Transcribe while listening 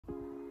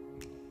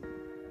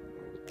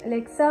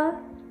Alexa,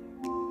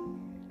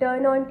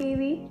 turn on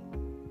TV.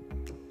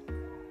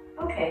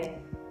 Okay.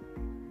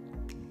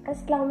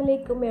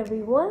 Assalamualaikum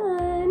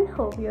everyone.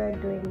 Hope you are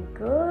doing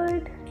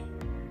good.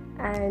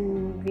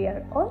 And we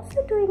are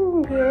also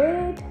doing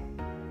great.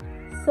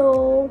 So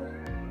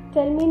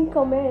tell me in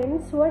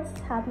comments what's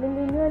happening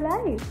in your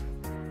life.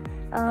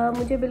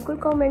 मुझे बिल्कुल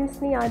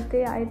comments नहीं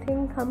आते. I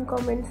think हम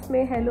comments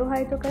में hello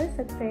hi तो कर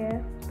सकते हैं.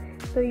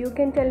 So you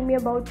can tell me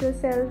about your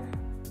self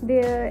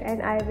there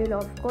and I will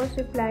of course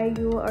reply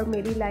you. और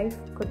मेरी लाइफ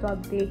को तो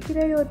आप देख ही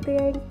रहे होते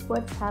हैं.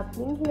 व्हाट्स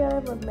हैपनिंग हियर,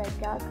 मैं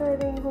क्या कर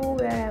रही हूँ,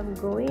 where I am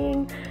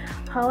going,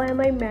 how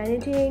am I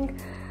managing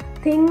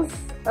things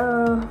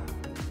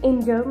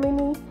in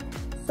Germany.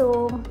 So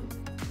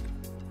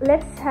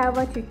let's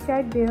have a chit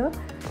chat there.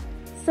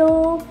 सो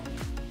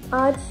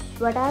आज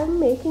what I am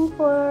making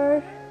for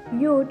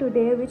you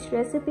today, which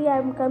recipe I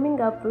am coming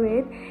up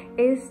with,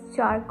 is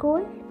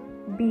charcoal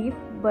beef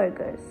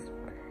burgers.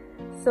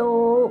 So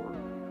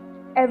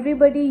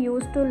everybody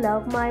used to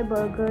love my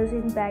burgers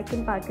back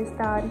in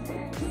Pakistan.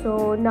 So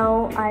now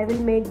I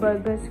will make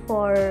burgers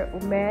for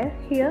Umair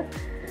here,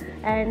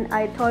 and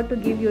I thought to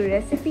give you a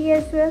recipe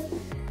as well.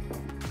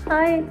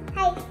 Hi.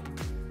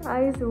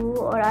 आइज़ू.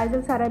 और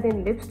आइज़ल सारा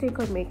दिन lipstick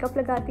और makeup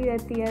लगाती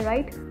रहती है,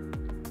 right?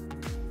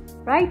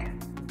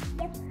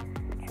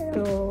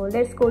 So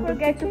let's go to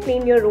get to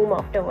clean your room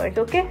afterwards,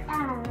 okay?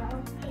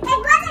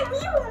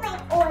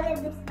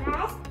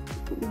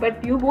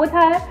 But you both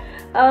are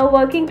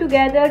working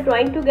together,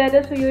 drawing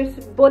together, so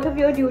it's both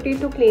of your duty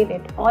to clean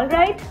it. All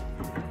right?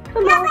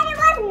 So no, but it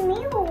was me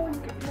who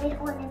made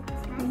all of this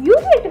mess. You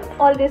did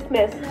all this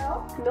mess?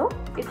 No,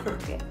 it's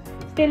okay.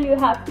 Still, you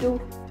have to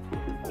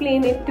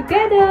clean it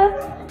together.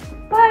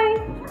 Bye.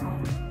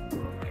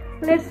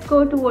 Let's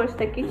go towards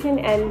the kitchen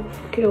and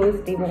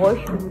close the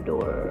washroom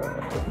door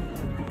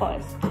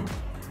first.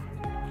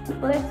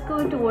 Let's go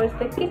towards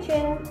the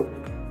kitchen.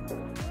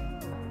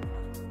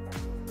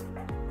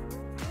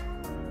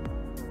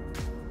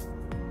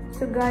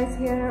 So guys,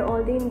 here are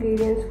all the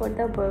ingredients for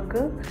the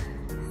burger.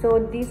 So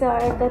these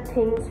are the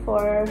things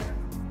for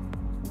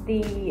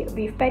the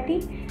beef patty,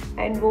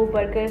 and वो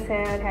burgers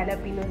हैं और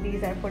jalapeno.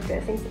 These are for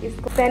dressings.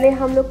 इसको पहले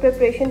हम लोग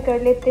preparation कर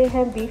लेते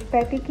हैं beef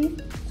patty की.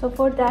 So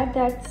for that,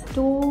 that's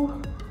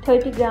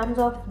 230 grams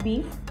of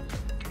beef.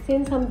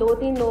 Since हम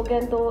 2-3 लोग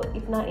हैं तो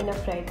इतना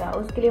इनफ रहेगा.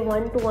 उसके लिए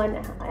 1 to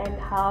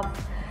 1.5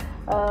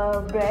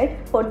 bread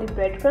for the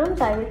bread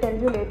crumbs. I will tell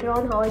you later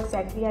on how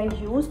exactly I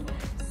used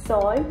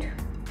salt,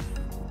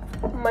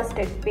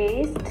 mustard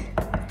paste,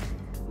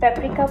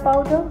 paprika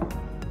powder,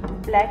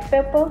 black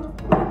pepper,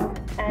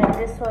 and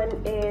this one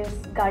is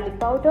garlic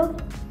powder.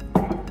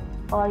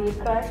 और ये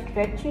crushed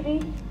red chili,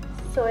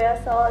 soya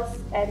sauce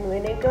and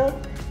vinegar.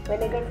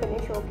 Vinegar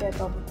finish हो गया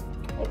तो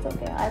it's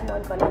okay, I'm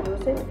not gonna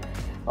use it.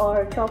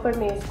 और chopper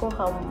में इसको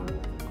हम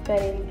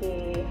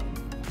करेंगे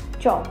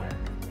चॉप.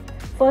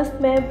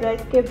 फर्स्ट मैं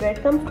ब्रेड के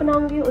ब्रेड क्रम्स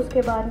बनाऊंगी,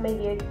 उसके बाद मैं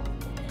ये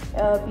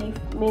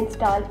बीफ मिन्स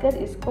डालकर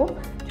इसको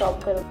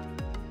चॉप करूँगी.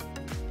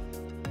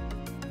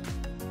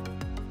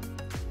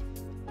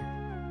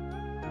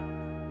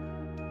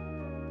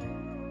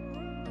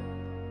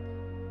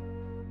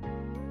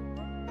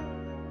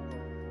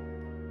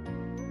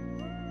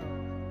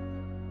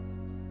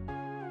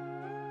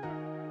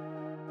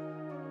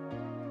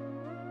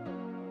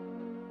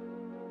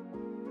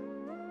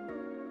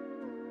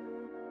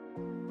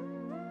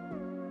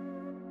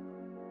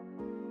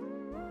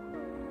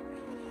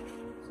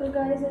 So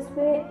guys,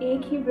 इसमें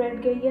एक ही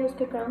ब्रेड गई है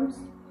उसके क्रम्स.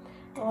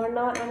 और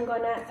now I'm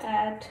gonna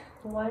add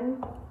 1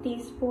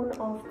 teaspoon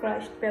of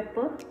crushed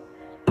pepper,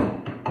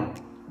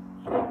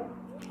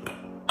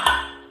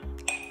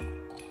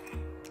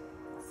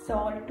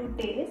 salt to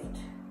taste,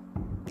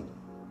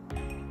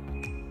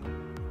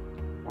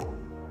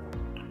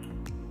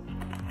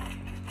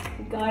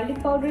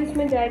 garlic powder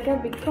इसमें जाएगा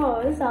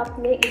बिकॉज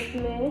आपने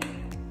इसमें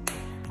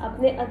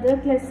अपने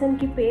अदरक लहसुन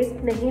की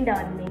पेस्ट नहीं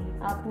डालनी.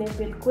 आपने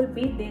बिल्कुल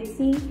भी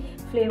देसी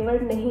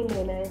फ्लेवर नहीं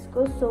लेना है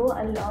इसको. सो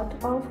a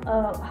lot of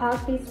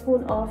half tea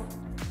spoon of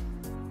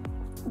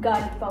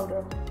garlic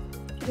powder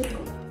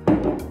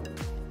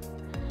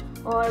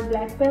और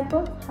black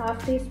pepper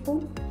half tea spoon,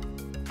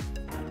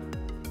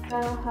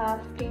 half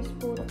tea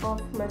spoon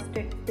of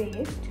mustard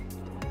paste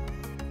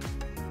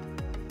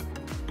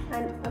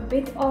and a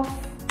bit of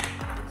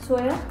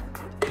soya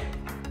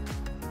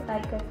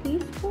like a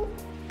teaspoon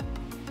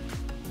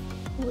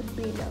would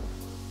be enough.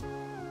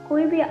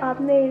 कोई भी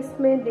आपने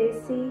इसमें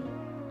देसी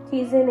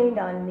चीज़ें नहीं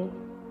डालनी.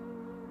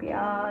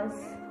 प्याज,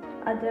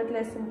 अदरक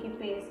लहसुन की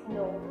पेस्ट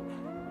नो,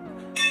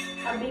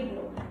 अभी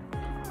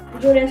नो.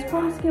 जो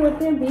रेस्टोरेंट्स के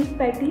होते हैं बीफ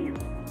पैटी,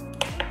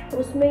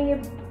 उसमें ये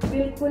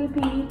बिल्कुल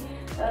भी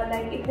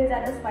लाइक इतने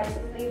ज़्यादा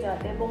स्पाइसेस नहीं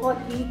जाते, बहुत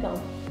ही कम.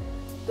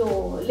 तो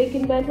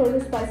लेकिन मैं थोड़े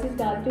से स्पाइसेस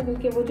डालती हूँ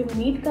क्योंकि वो जो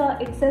मीट का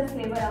इटसेल्फ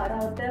फ्लेवर आ रहा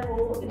होता है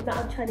वो इतना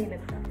अच्छा नहीं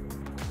लगता.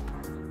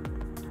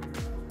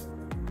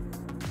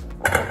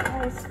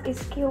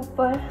 इसके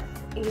ऊपर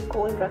एक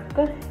कोल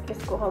रखकर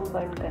इसको हम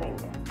बर्न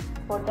करेंगे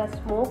for the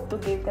smoke to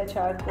give the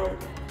charcoal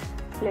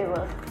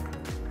flavour.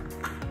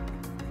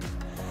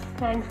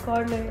 Thanks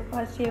God मेरे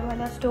पास ये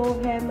वाला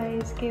स्टोव है, मैं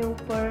इसके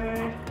ऊपर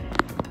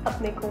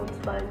अपने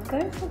कोट्स बर्न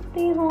कर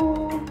सकती हूँ।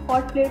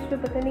 हॉट प्लेट्स पे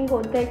पता नहीं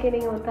होता है कि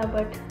नहीं होता,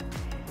 but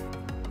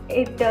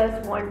it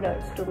does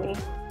wonders to me.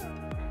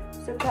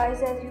 So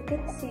guys as you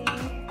can see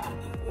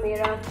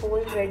मेरा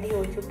कोल रेडी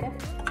हो चुका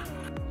है।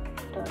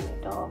 Turn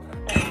it off,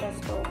 turn the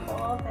stove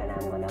off, and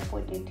I'm gonna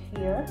put it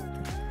here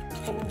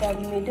in the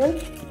middle,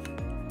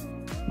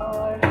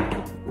 or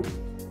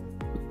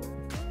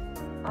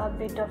a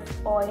bit of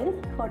oil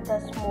for the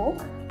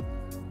smoke,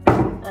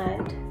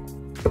 and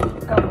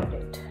cover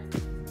it.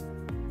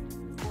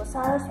 वो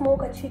सारा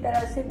smoke अच्छी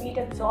तरह से meet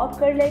absorb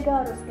कर लेगा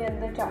और उसके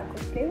अंदर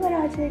चारकोल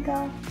फ्लेवर आ जाएगा।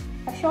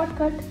 A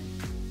shortcut.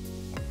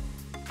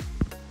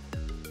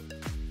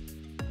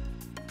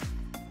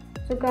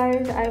 So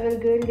guys, I will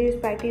grill these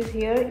patties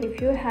here. If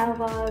you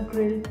have a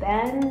grill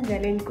pan,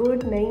 well and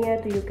good. नहीं है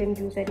तो you can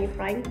use any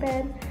frying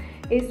pan.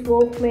 इस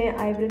wok में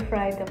I will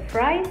fry the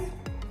fries.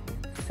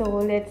 So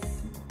let's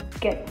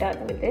get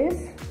done with this.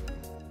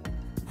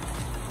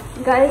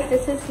 Guys,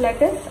 this is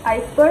lettuce,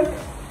 iceberg.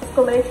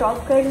 इसको मैंने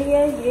chop कर लिया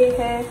है।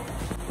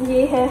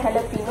 ये है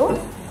jalapeno,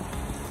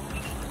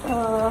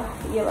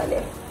 ये वाले,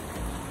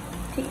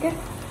 ठीक है।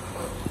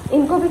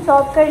 इनको भी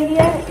चॉप कर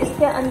लिया है।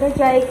 इसके अंदर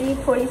जाएगी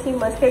थोड़ी सी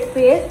mustard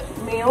paste,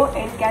 Mayo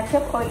and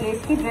ketchup, और ये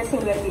इसकी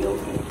ड्रेसिंग रेडी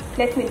होगी।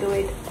 Let me do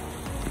it.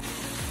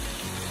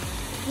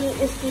 ये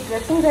इसकी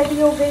ड्रेसिंग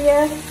रेडी हो गई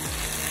है।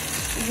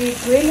 ये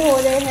ग्रिल हो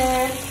रहे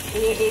हैं।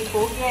 ये एक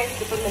हो गया,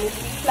 इसके ऊपर मैंने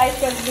फ्राई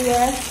कर दिया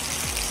है।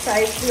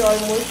 साइज भी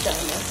ऑलमोस्ट डन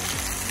है।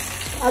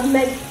 अब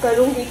मैं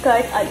करूँगी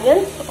कट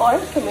अनियंस और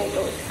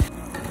टोमेटोज।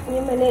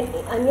 ये मैंने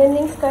अनियन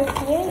रिंग्स कट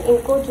किए हैं,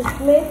 इनको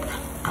जिसमें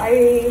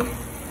आई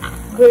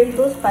ग्रिल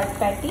दो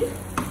पैटी,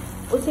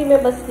 उसी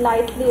में बस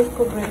लाइटली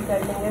इसको ग्रिल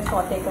कर लेंगे,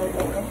 सौटे कर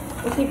लेंगे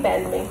उसी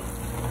पैन में,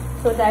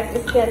 सो दैट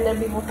इसके अंदर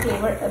भी वो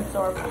फ्लेवर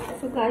एब्जॉर्ब होता है।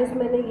 सो गाइस,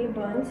 मैंने ये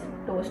बर्न्स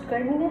टोस्ट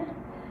करनी है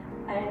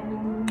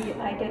and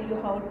I tell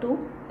you how to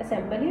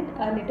assemble it.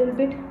 A little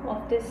bit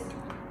of this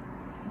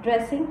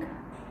dressing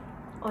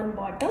on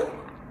bottom,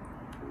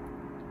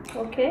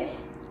 okay,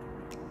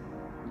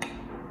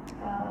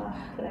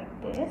 like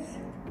this,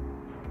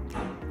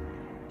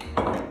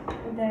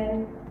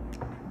 then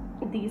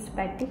these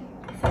patty,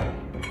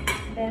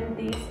 then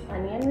these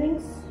onion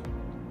rings,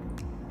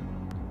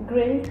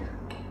 grilled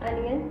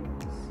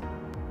onions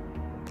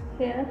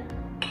here,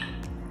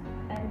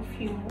 and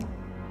few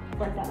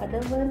on the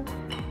other one.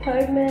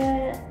 Third मैं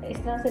इस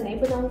तरह से नहीं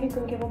बनाऊंगी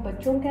क्योंकि वो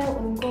बच्चों का है,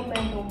 उनको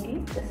मैं दूंगी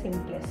the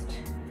simplest,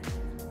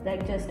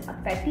 like just a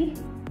patty,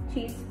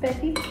 cheese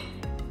patty,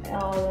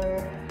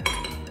 और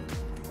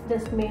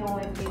just mayo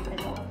and dip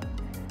and all.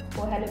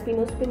 वो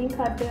jalapenos भी नहीं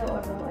खाते और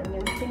वो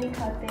onions भी नहीं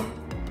खाते,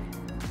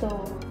 तो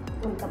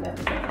उनका मैं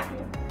बनाती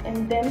हूँ। And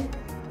then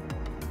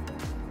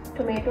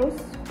tomatoes,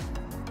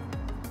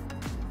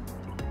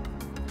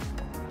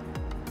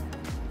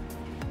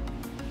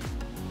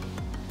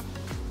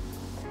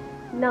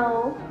 now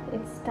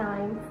it's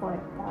time for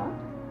the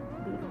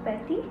beef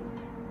patty,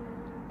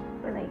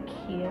 like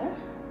here,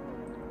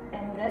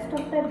 and rest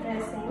of the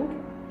dressing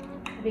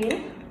will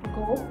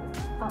go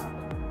up.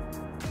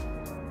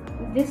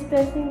 This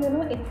dressing, you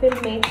know, it will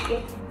make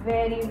it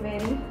very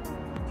very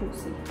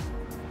juicy.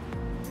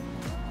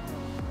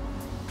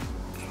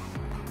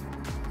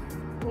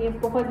 ये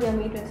बहुत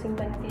yummy dressing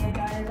बनती है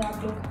guys.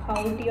 आप लोग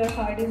howdy और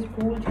Hardy's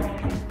भूल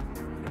जाओगे।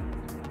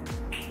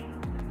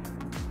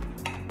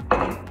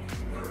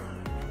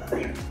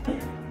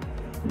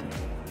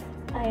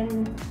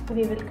 And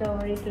we will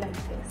cover it like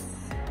this.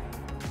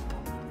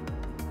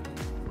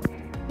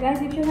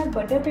 Guys, if you have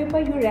butter paper,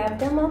 you wrap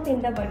them up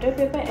in the butter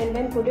paper and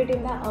then put it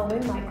in the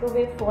oven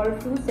microwave for a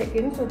few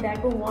seconds so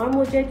that वो warm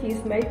हो जाए,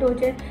 चीज़ melt हो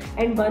जाए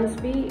and buns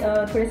भी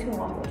थोड़े से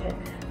warm हो जाए।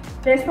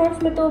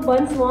 रेस्टोरेंट्स में तो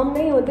buns warm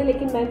नहीं होते,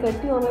 लेकिन मैं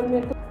करती हूँ ओवन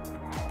में तो।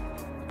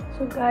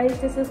 So guys,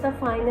 this is the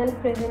final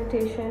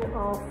presentation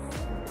of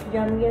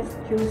yummiest,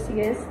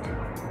 juiciest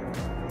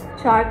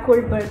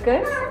charcoal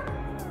burgers.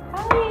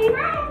 Hi!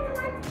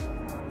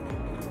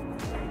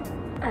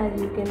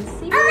 As you can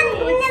see,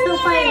 it's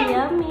super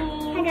yummy.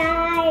 Hi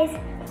guys.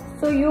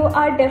 So you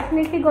are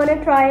definitely gonna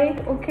try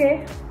it,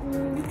 okay?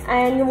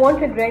 And you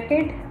won't regret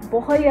it.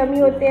 बहुत yummy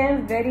होते हैं,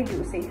 very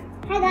juicy.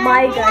 Hi guys.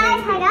 My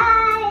guys. Hi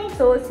guys.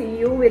 So see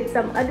you with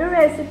some other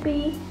recipe,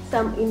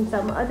 in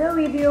some other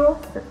video.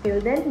 So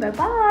till then, bye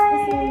bye.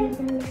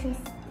 Bye.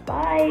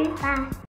 Bye. Bye.